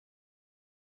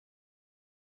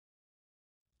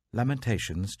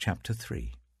Lamentations chapter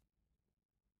 3.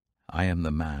 I am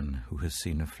the man who has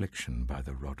seen affliction by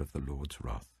the rod of the Lord's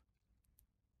wrath.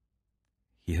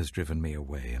 He has driven me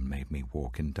away and made me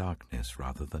walk in darkness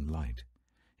rather than light.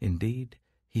 Indeed,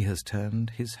 he has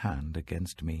turned his hand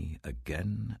against me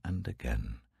again and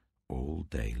again, all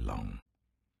day long.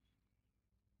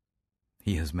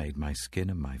 He has made my skin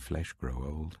and my flesh grow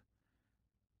old,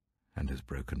 and has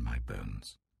broken my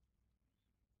bones.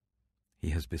 He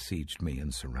has besieged me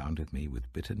and surrounded me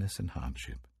with bitterness and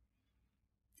hardship.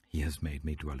 He has made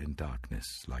me dwell in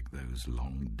darkness like those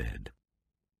long dead.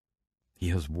 He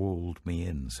has walled me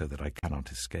in so that I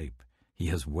cannot escape. He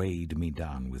has weighed me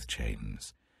down with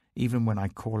chains. Even when I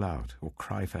call out or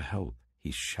cry for help,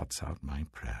 he shuts out my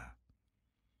prayer.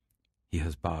 He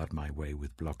has barred my way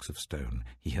with blocks of stone.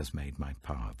 He has made my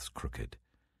paths crooked.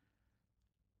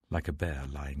 Like a bear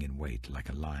lying in wait, like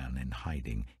a lion in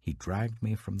hiding, he dragged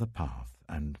me from the path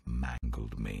and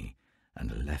mangled me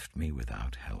and left me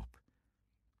without help.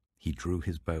 He drew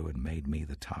his bow and made me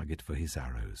the target for his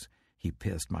arrows. He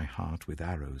pierced my heart with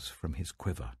arrows from his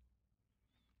quiver.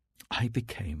 I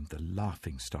became the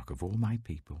laughingstock of all my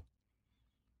people.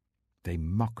 They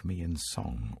mock me in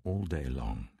song all day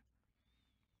long.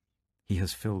 He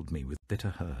has filled me with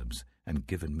bitter herbs and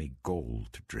given me gall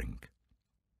to drink.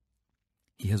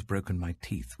 He has broken my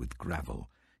teeth with gravel.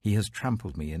 He has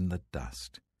trampled me in the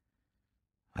dust.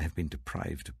 I have been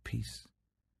deprived of peace.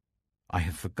 I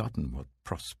have forgotten what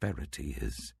prosperity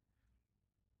is.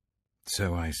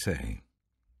 So I say,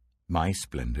 my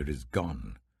splendor is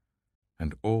gone,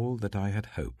 and all that I had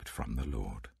hoped from the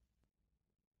Lord.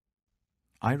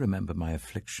 I remember my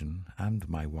affliction and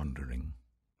my wandering,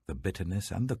 the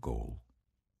bitterness and the gall.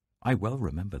 I well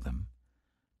remember them,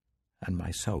 and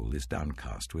my soul is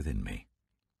downcast within me.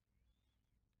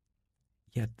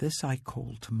 Yet this I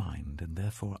call to mind, and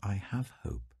therefore I have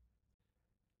hope.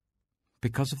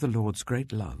 Because of the Lord's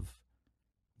great love,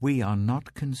 we are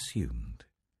not consumed,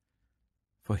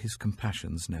 for his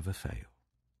compassions never fail.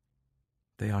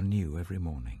 They are new every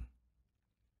morning.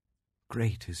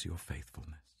 Great is your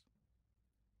faithfulness.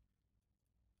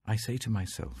 I say to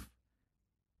myself,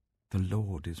 the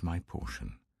Lord is my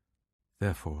portion,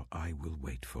 therefore I will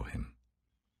wait for him.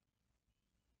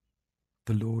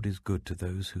 The Lord is good to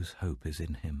those whose hope is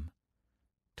in him,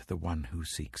 to the one who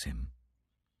seeks him.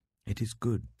 It is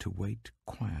good to wait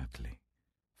quietly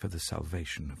for the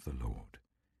salvation of the Lord.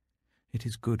 It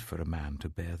is good for a man to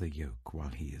bear the yoke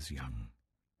while he is young.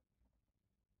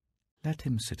 Let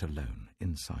him sit alone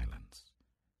in silence,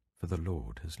 for the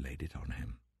Lord has laid it on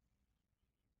him.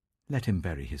 Let him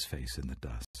bury his face in the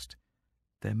dust.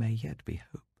 There may yet be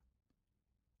hope.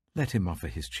 Let him offer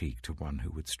his cheek to one who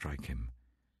would strike him,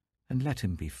 and let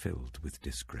him be filled with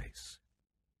disgrace.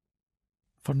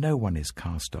 For no one is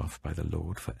cast off by the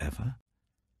Lord forever.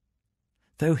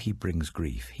 Though he brings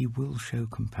grief, he will show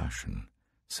compassion.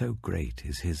 So great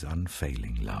is his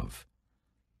unfailing love.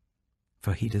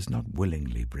 For he does not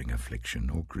willingly bring affliction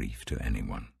or grief to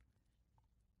anyone.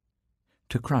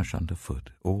 To crush underfoot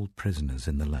all prisoners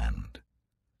in the land,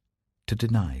 to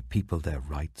deny people their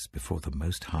rights before the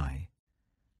Most High,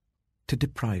 to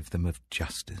deprive them of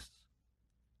justice.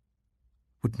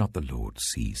 Would not the Lord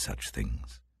see such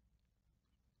things?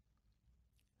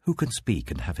 Who can speak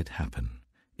and have it happen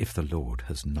if the Lord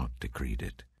has not decreed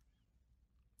it?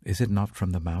 Is it not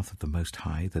from the mouth of the Most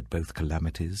High that both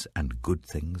calamities and good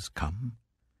things come?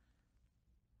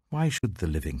 Why should the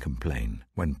living complain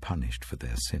when punished for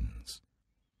their sins?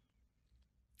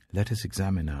 Let us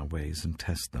examine our ways and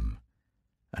test them,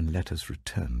 and let us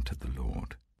return to the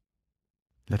Lord.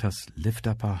 Let us lift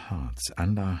up our hearts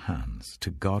and our hands to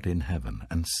God in heaven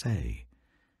and say,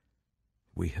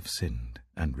 we have sinned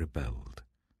and rebelled,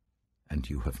 and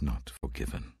you have not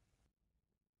forgiven.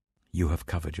 You have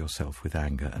covered yourself with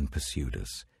anger and pursued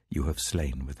us. You have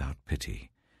slain without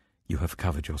pity. You have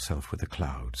covered yourself with a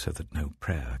cloud so that no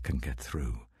prayer can get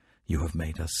through. You have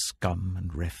made us scum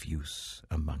and refuse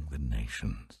among the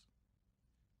nations.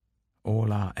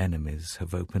 All our enemies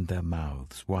have opened their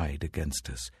mouths wide against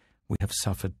us. We have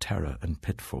suffered terror and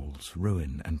pitfalls,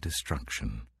 ruin and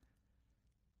destruction.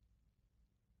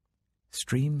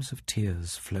 Streams of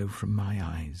tears flow from my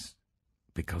eyes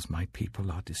because my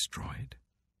people are destroyed.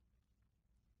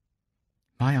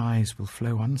 My eyes will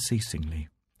flow unceasingly,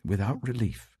 without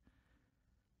relief,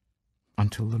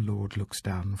 until the Lord looks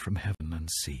down from heaven and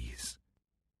sees.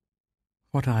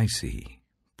 What I see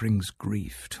brings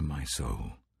grief to my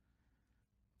soul,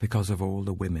 because of all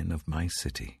the women of my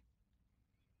city.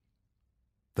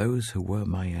 Those who were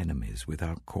my enemies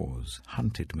without cause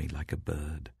hunted me like a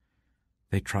bird.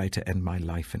 They tried to end my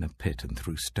life in a pit and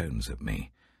threw stones at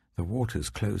me. The waters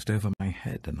closed over my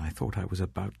head, and I thought I was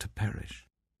about to perish.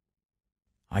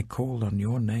 I called on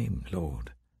your name,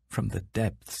 Lord, from the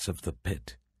depths of the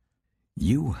pit.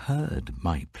 You heard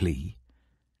my plea.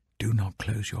 Do not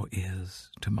close your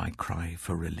ears to my cry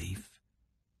for relief.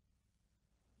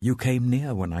 You came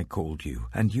near when I called you,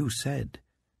 and you said,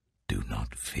 do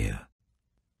not fear.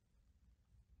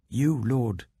 You,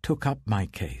 Lord, took up my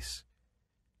case.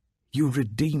 You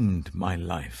redeemed my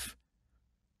life.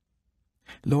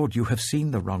 Lord, you have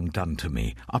seen the wrong done to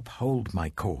me. Uphold my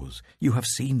cause. You have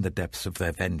seen the depths of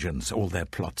their vengeance, all their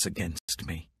plots against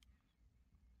me.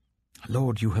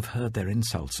 Lord, you have heard their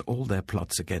insults, all their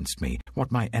plots against me,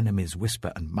 what my enemies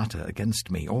whisper and mutter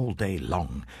against me all day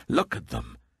long. Look at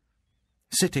them.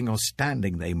 Sitting or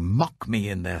standing, they mock me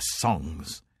in their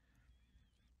songs.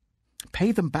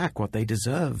 Pay them back what they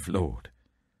deserve, Lord,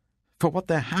 for what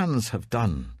their hands have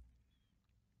done.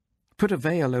 Put a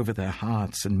veil over their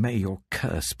hearts, and may your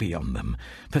curse be on them.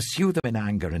 Pursue them in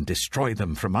anger and destroy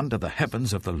them from under the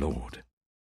heavens of the Lord.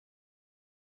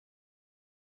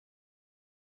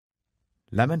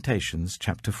 Lamentations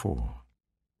chapter 4.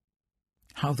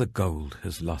 How the gold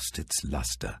has lost its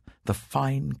luster, the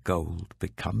fine gold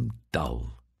become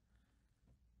dull.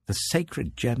 The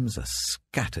sacred gems are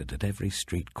scattered at every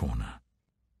street corner.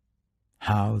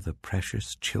 How the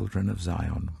precious children of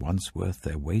Zion, once worth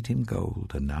their weight in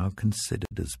gold, are now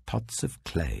considered as pots of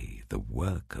clay, the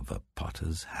work of a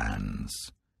potter's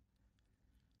hands.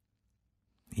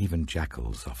 Even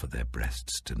jackals offer their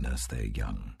breasts to nurse their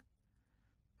young.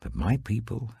 But my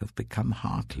people have become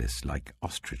heartless like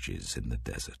ostriches in the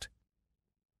desert.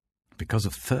 Because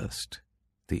of thirst,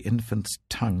 the infant's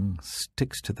tongue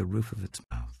sticks to the roof of its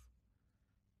mouth.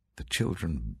 The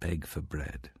children beg for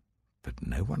bread, but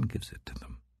no one gives it to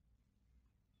them.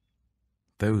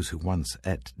 Those who once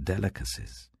ate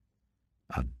delicacies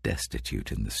are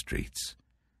destitute in the streets.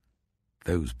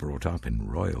 Those brought up in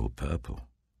royal purple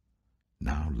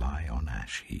now lie on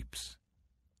ash heaps.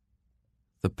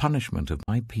 The punishment of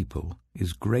my people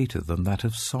is greater than that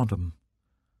of Sodom,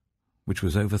 which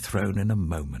was overthrown in a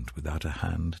moment without a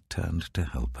hand turned to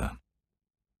help her.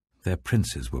 Their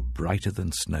princes were brighter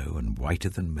than snow and whiter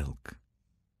than milk,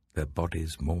 their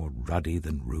bodies more ruddy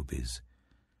than rubies,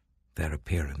 their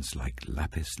appearance like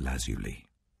lapis lazuli.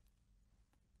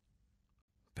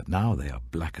 But now they are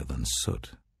blacker than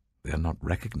soot. They are not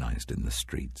recognized in the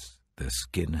streets. Their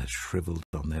skin has shriveled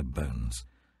on their bones.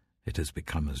 It has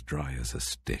become as dry as a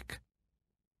stick.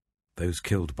 Those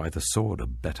killed by the sword are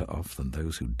better off than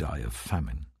those who die of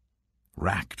famine.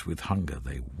 Racked with hunger,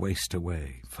 they waste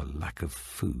away for lack of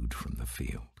food from the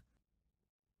field.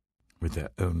 With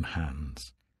their own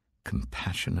hands,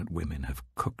 compassionate women have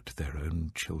cooked their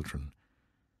own children,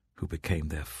 who became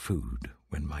their food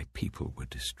when my people were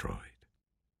destroyed.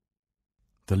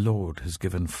 The Lord has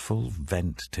given full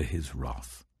vent to his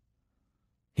wrath.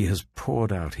 He has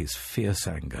poured out his fierce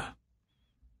anger.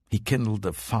 He kindled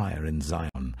a fire in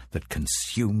Zion that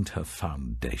consumed her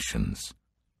foundations.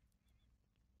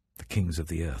 The kings of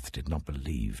the earth did not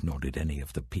believe, nor did any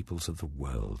of the peoples of the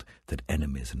world, that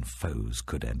enemies and foes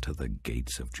could enter the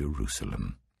gates of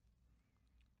Jerusalem.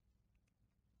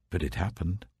 But it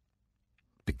happened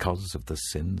because of the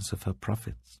sins of her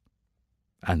prophets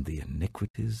and the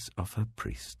iniquities of her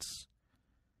priests,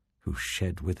 who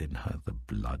shed within her the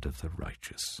blood of the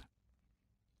righteous.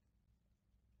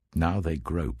 Now they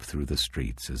grope through the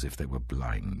streets as if they were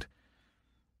blind.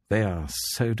 They are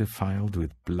so defiled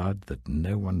with blood that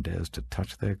no one dares to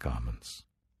touch their garments.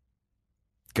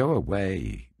 Go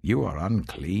away, you are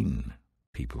unclean,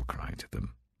 people cry to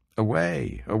them.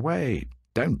 Away, away,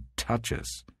 don't touch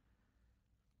us.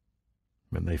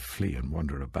 When they flee and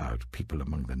wander about, people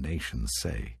among the nations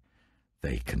say,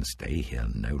 they can stay here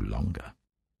no longer.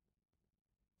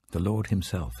 The Lord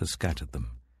himself has scattered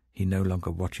them. He no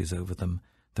longer watches over them.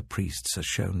 The priests are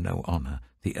shown no honor,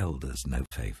 the elders no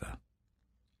favor.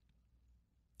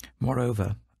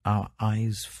 Moreover, our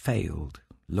eyes failed,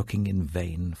 looking in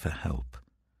vain for help.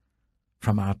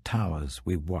 From our towers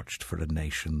we watched for a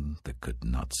nation that could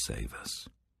not save us.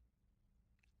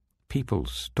 People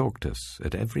stalked us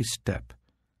at every step,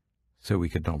 so we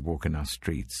could not walk in our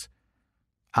streets.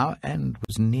 Our end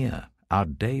was near, our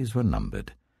days were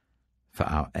numbered, for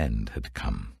our end had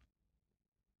come.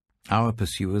 Our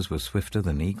pursuers were swifter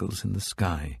than eagles in the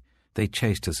sky. They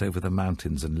chased us over the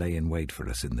mountains and lay in wait for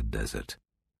us in the desert.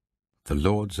 The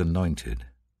Lord's anointed,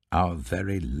 our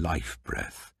very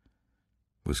life-breath,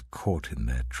 was caught in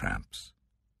their traps.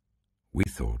 We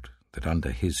thought that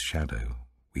under his shadow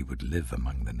we would live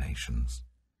among the nations.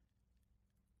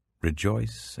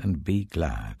 Rejoice and be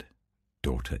glad,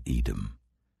 daughter Edom,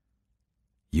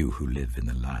 you who live in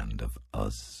the land of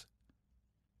Uz.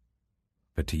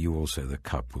 but to you also the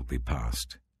cup will be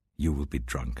passed. You will be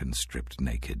drunk and stripped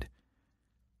naked.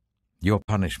 Your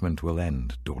punishment will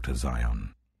end, daughter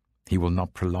Zion. He will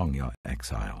not prolong your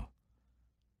exile.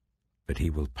 But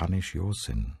he will punish your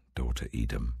sin, daughter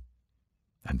Edom,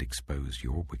 and expose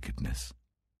your wickedness.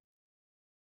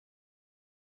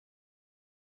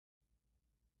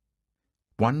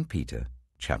 Peter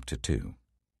chapter 2.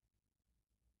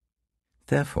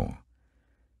 Therefore,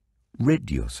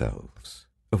 rid yourselves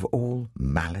of all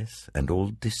malice and all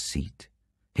deceit,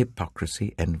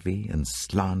 hypocrisy, envy, and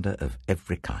slander of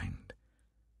every kind.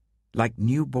 Like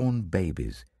newborn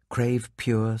babies, crave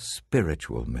pure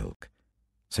spiritual milk,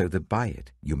 so that by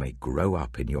it you may grow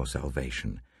up in your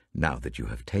salvation, now that you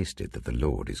have tasted that the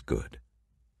Lord is good.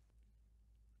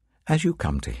 As you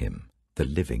come to him, the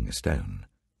living stone,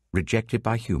 rejected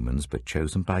by humans but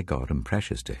chosen by God and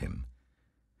precious to him,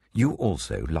 you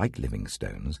also, like living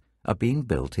stones, are being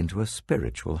built into a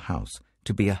spiritual house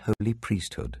to be a holy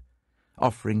priesthood,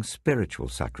 offering spiritual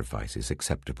sacrifices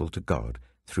acceptable to God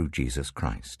through Jesus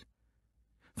Christ.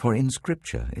 For in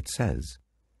Scripture it says,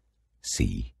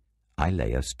 "See, I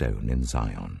lay a stone in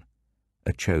Zion,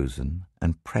 a chosen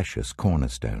and precious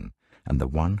cornerstone, and the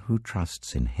one who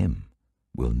trusts in him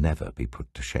will never be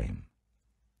put to shame."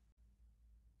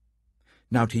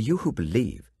 Now to you who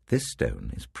believe, this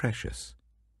stone is precious.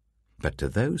 But to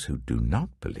those who do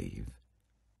not believe,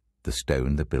 the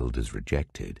stone the builders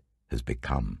rejected has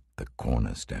become the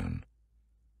cornerstone,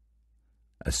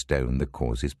 a stone that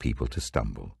causes people to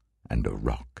stumble, and a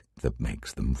rock that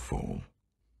makes them fall.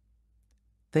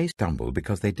 They stumble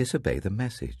because they disobey the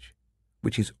message,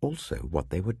 which is also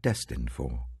what they were destined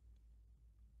for.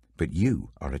 But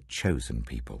you are a chosen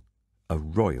people, a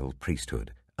royal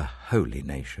priesthood, a holy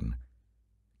nation,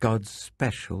 God's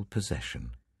special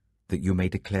possession, that you may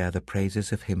declare the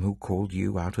praises of him who called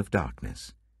you out of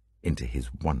darkness into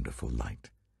his wonderful light.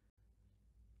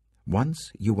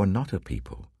 Once you were not a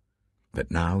people, but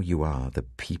now you are the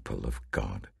people of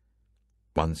God.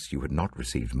 Once you had not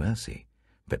received mercy,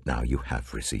 but now you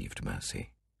have received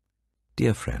mercy.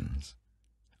 Dear friends,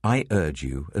 I urge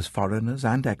you as foreigners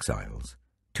and exiles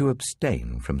to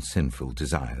abstain from sinful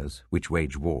desires which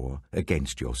wage war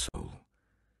against your soul.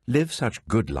 Live such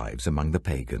good lives among the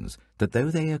pagans that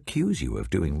though they accuse you of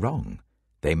doing wrong,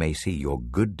 they may see your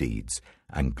good deeds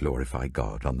and glorify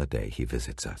God on the day he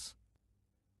visits us.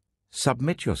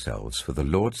 Submit yourselves for the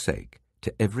Lord's sake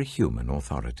to every human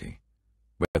authority,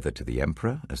 whether to the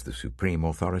emperor as the supreme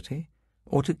authority,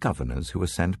 or to governors who are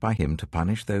sent by him to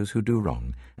punish those who do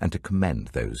wrong and to commend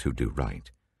those who do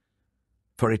right.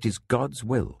 For it is God's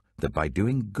will that by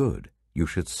doing good you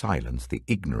should silence the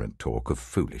ignorant talk of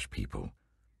foolish people.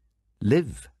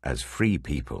 Live as free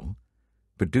people,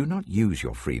 but do not use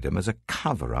your freedom as a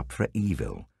cover-up for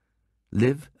evil.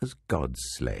 Live as God's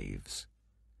slaves.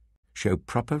 Show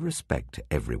proper respect to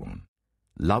everyone.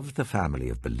 Love the family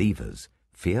of believers.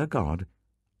 Fear God.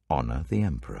 Honor the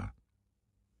emperor.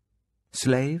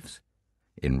 Slaves,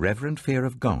 in reverent fear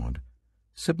of God,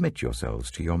 submit yourselves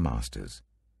to your masters,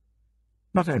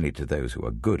 not only to those who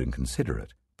are good and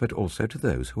considerate, but also to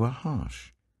those who are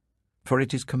harsh. For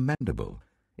it is commendable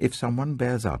if someone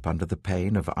bears up under the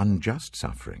pain of unjust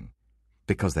suffering,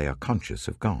 because they are conscious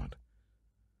of God.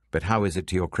 But how is it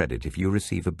to your credit if you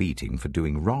receive a beating for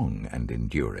doing wrong and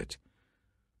endure it?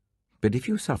 But if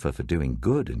you suffer for doing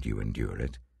good and you endure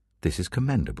it, this is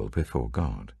commendable before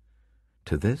God.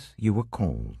 To this you were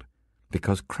called,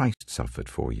 because Christ suffered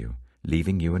for you,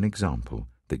 leaving you an example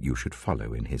that you should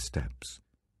follow in his steps.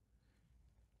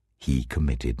 He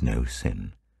committed no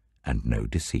sin, and no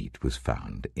deceit was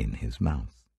found in his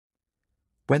mouth.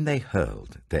 When they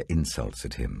hurled their insults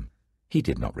at him, he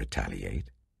did not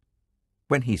retaliate.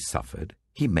 When he suffered,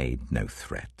 he made no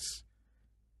threats.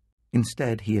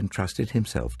 Instead, he entrusted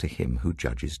himself to him who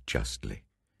judges justly.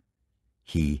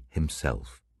 He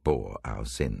himself bore our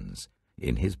sins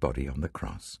in his body on the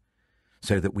cross,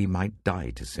 so that we might die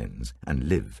to sins and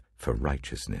live for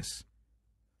righteousness.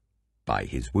 By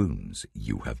his wounds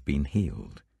you have been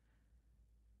healed.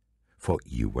 For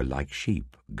you were like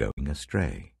sheep going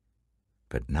astray,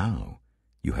 but now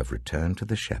you have returned to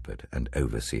the shepherd and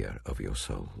overseer of your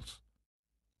souls.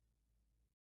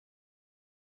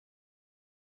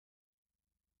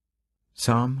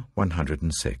 Psalm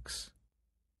 106.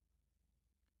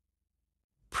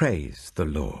 Praise the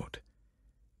Lord.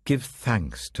 Give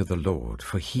thanks to the Lord,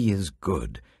 for he is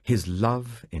good. His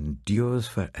love endures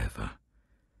forever.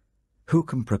 Who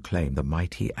can proclaim the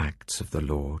mighty acts of the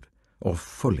Lord, or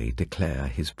fully declare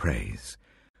his praise?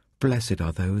 Blessed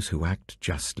are those who act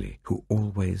justly, who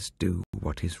always do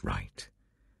what is right.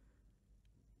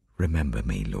 Remember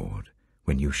me, Lord,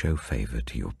 when you show favor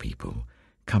to your people.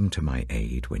 Come to my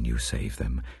aid when you save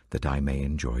them, that I may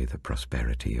enjoy the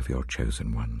prosperity of your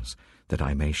chosen ones, that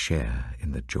I may share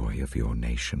in the joy of your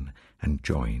nation and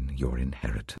join your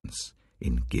inheritance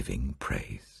in giving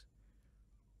praise.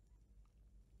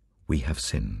 We have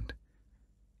sinned,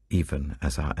 even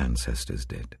as our ancestors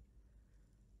did.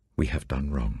 We have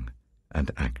done wrong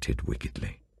and acted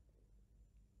wickedly.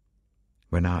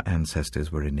 When our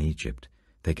ancestors were in Egypt,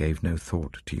 they gave no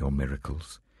thought to your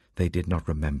miracles. They did not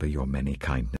remember your many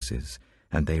kindnesses,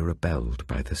 and they rebelled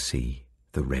by the sea,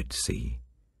 the Red Sea.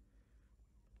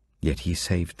 Yet he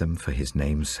saved them for his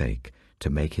name's sake, to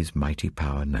make his mighty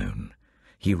power known.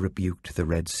 He rebuked the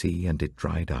Red Sea, and it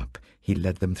dried up. He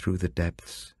led them through the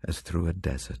depths as through a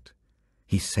desert.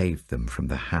 He saved them from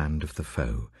the hand of the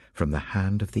foe, from the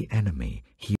hand of the enemy.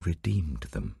 He redeemed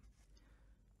them.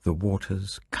 The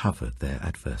waters covered their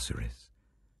adversaries.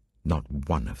 Not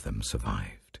one of them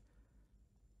survived.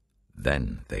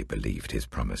 Then they believed his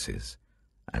promises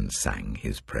and sang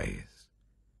his praise.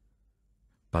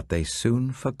 But they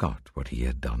soon forgot what he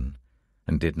had done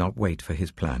and did not wait for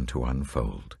his plan to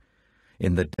unfold.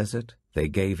 In the desert they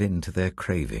gave in to their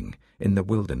craving. In the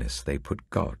wilderness they put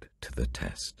God to the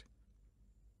test.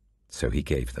 So he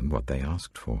gave them what they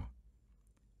asked for,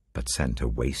 but sent a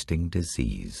wasting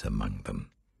disease among them.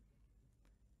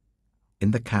 In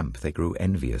the camp they grew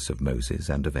envious of Moses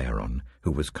and of Aaron,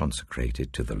 who was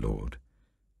consecrated to the Lord.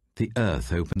 The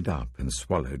earth opened up and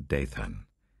swallowed Dathan.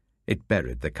 It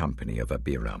buried the company of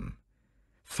Abiram.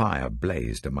 Fire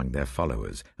blazed among their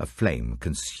followers. A flame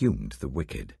consumed the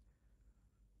wicked.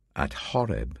 At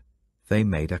Horeb they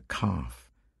made a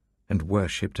calf and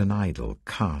worshipped an idol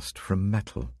cast from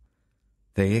metal.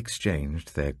 They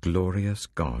exchanged their glorious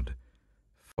God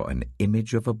for an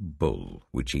image of a bull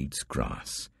which eats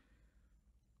grass.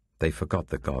 They forgot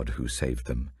the God who saved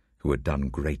them, who had done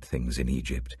great things in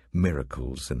Egypt,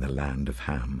 miracles in the land of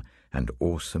Ham, and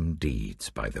awesome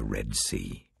deeds by the Red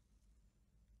Sea.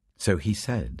 So he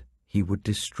said he would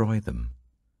destroy them.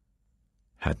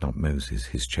 Had not Moses,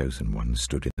 his chosen one,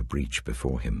 stood in the breach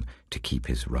before him to keep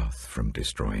his wrath from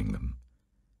destroying them?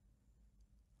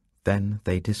 Then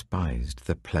they despised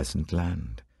the pleasant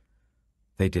land.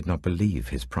 They did not believe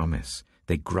his promise.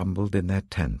 They grumbled in their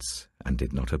tents and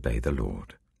did not obey the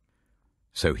Lord.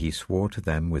 So he swore to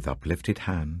them with uplifted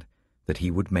hand that he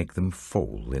would make them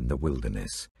fall in the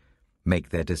wilderness, make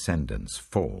their descendants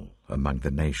fall among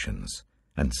the nations,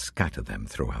 and scatter them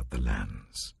throughout the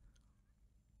lands.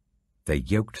 They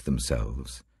yoked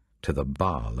themselves to the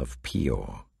Baal of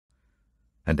Peor,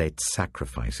 and ate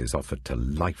sacrifices offered to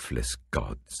lifeless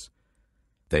gods.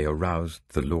 They aroused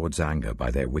the Lord's anger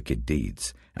by their wicked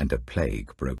deeds, and a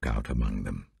plague broke out among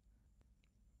them.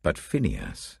 But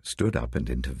Phinehas stood up and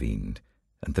intervened,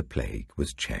 and the plague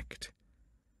was checked.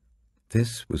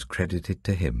 This was credited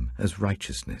to him as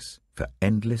righteousness for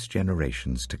endless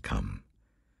generations to come.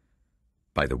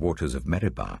 By the waters of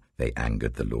Meribah they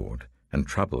angered the Lord, and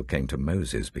trouble came to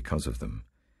Moses because of them.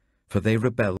 For they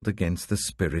rebelled against the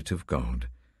Spirit of God,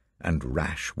 and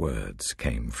rash words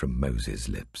came from Moses'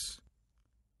 lips.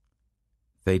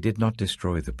 They did not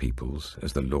destroy the peoples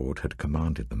as the Lord had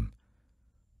commanded them,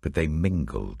 but they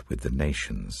mingled with the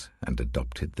nations and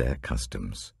adopted their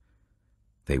customs.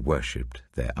 They worshipped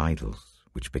their idols,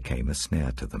 which became a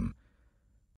snare to them.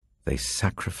 They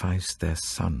sacrificed their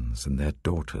sons and their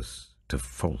daughters to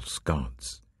false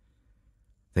gods.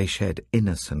 They shed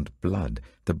innocent blood,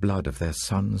 the blood of their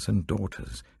sons and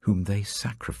daughters, whom they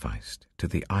sacrificed to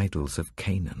the idols of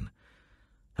Canaan,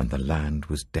 and the land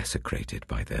was desecrated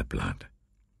by their blood.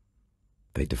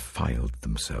 They defiled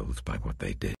themselves by what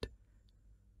they did.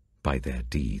 By their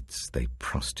deeds they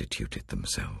prostituted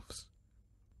themselves.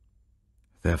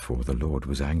 Therefore the Lord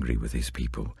was angry with his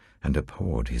people and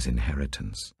abhorred his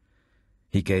inheritance.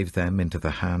 He gave them into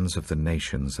the hands of the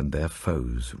nations, and their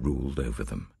foes ruled over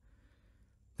them.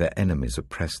 Their enemies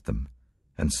oppressed them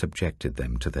and subjected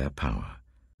them to their power.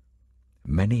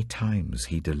 Many times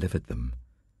he delivered them,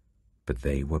 but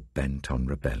they were bent on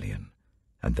rebellion,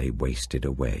 and they wasted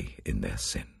away in their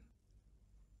sin.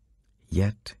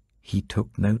 Yet he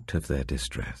took note of their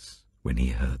distress when he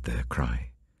heard their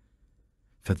cry.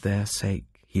 For their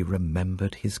sake he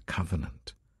remembered his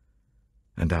covenant,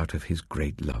 and out of his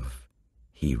great love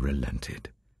he relented.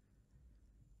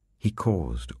 He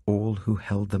caused all who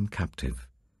held them captive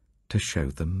to show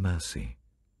them mercy.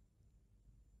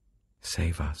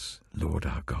 Save us, Lord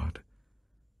our God,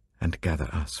 and gather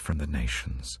us from the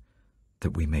nations,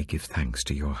 that we may give thanks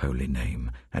to your holy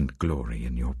name and glory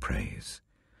in your praise.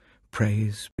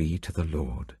 Praise be to the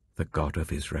Lord, the God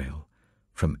of Israel,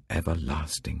 from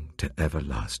everlasting to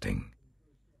everlasting.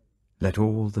 Let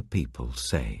all the people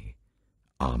say,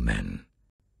 Amen.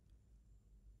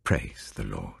 Praise the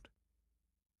Lord.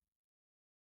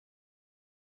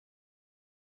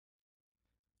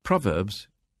 Proverbs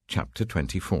chapter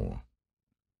 24.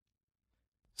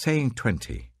 Saying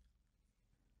 20.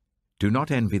 Do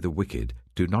not envy the wicked,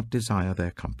 do not desire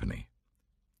their company.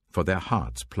 For their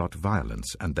hearts plot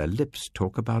violence, and their lips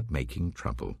talk about making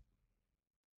trouble.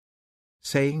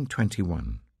 Saying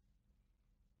 21.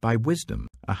 By wisdom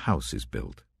a house is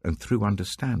built, and through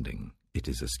understanding it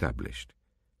is established.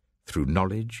 Through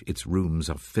knowledge its rooms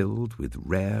are filled with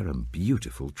rare and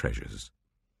beautiful treasures.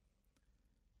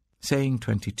 Saying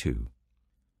 22.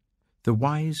 The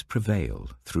wise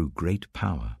prevail through great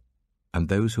power, and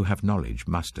those who have knowledge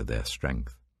muster their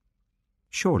strength.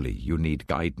 Surely you need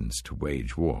guidance to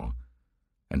wage war,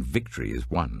 and victory is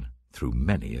won through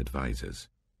many advisers.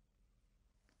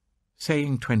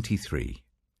 Saying 23.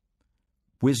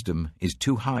 Wisdom is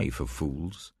too high for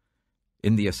fools.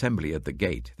 In the assembly at the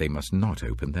gate they must not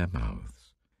open their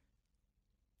mouths.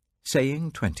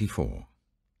 Saying 24.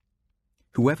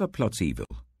 Whoever plots evil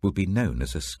will be known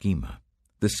as a schemer.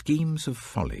 The schemes of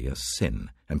folly are sin,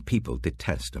 and people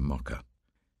detest a mocker.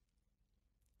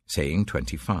 Saying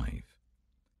 25.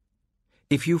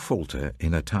 If you falter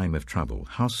in a time of trouble,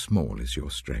 how small is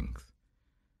your strength?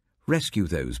 Rescue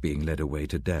those being led away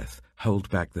to death, hold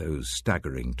back those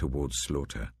staggering towards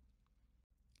slaughter.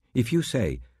 If you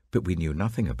say, but we knew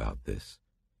nothing about this,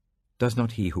 does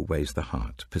not he who weighs the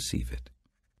heart perceive it?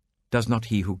 Does not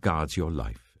he who guards your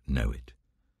life know it?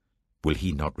 Will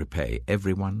he not repay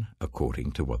everyone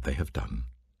according to what they have done?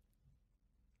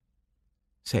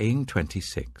 Saying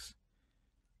 26.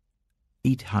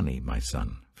 Eat honey, my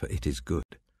son, for it is good.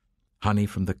 Honey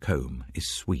from the comb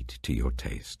is sweet to your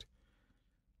taste.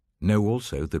 Know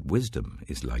also that wisdom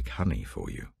is like honey for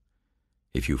you.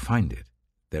 If you find it,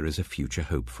 there is a future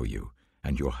hope for you,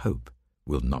 and your hope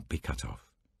will not be cut off.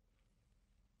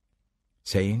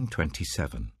 Saying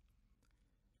 27.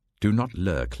 Do not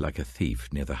lurk like a thief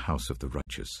near the house of the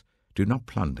righteous. Do not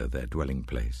plunder their dwelling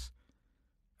place.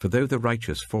 For though the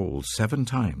righteous fall 7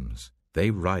 times, they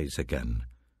rise again,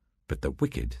 but the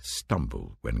wicked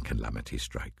stumble when calamity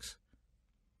strikes.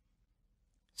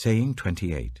 Saying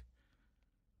 28.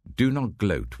 Do not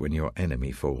gloat when your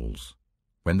enemy falls.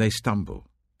 When they stumble,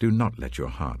 do not let your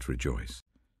heart rejoice,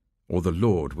 or the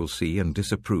Lord will see and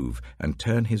disapprove and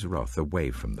turn his wrath away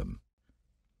from them.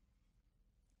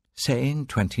 Saying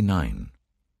 29.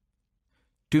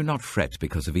 Do not fret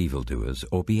because of evildoers,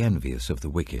 or be envious of the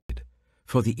wicked,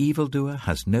 for the evildoer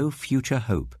has no future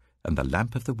hope, and the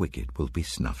lamp of the wicked will be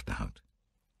snuffed out.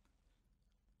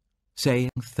 Saying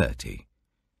 30.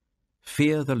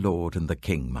 Fear the Lord and the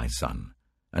King, my son,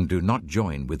 and do not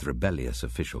join with rebellious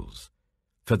officials,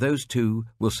 for those two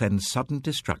will send sudden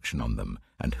destruction on them,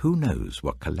 and who knows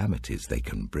what calamities they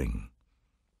can bring.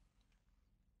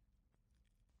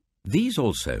 These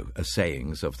also are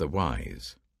sayings of the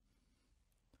wise.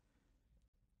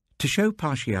 To show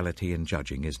partiality in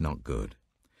judging is not good.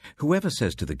 Whoever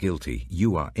says to the guilty,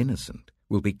 "You are innocent,"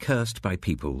 will be cursed by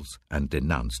peoples and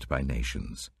denounced by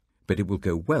nations. But it will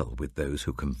go well with those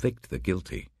who convict the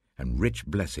guilty, and rich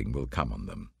blessing will come on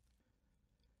them.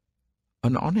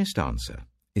 An honest answer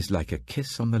is like a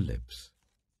kiss on the lips.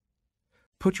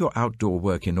 Put your outdoor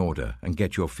work in order and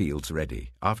get your fields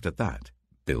ready. After that,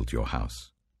 build your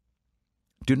house.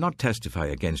 Do not testify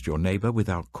against your neighbor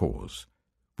without cause.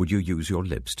 Would you use your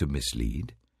lips to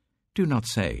mislead? Do not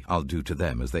say, "I'll do to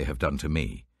them as they have done to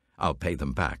me. I'll pay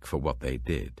them back for what they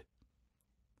did."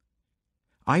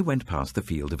 I went past the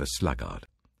field of a sluggard,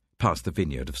 past the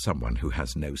vineyard of someone who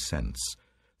has no sense.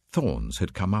 Thorns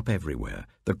had come up everywhere,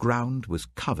 the ground was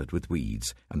covered with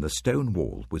weeds, and the stone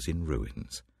wall was in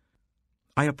ruins.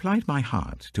 I applied my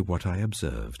heart to what I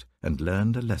observed, and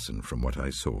learned a lesson from what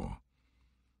I saw.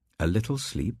 A little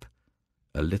sleep,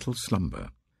 a little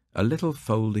slumber, a little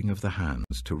folding of the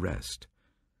hands to rest,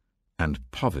 and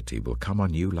poverty will come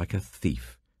on you like a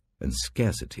thief, and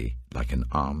scarcity like an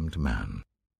armed man.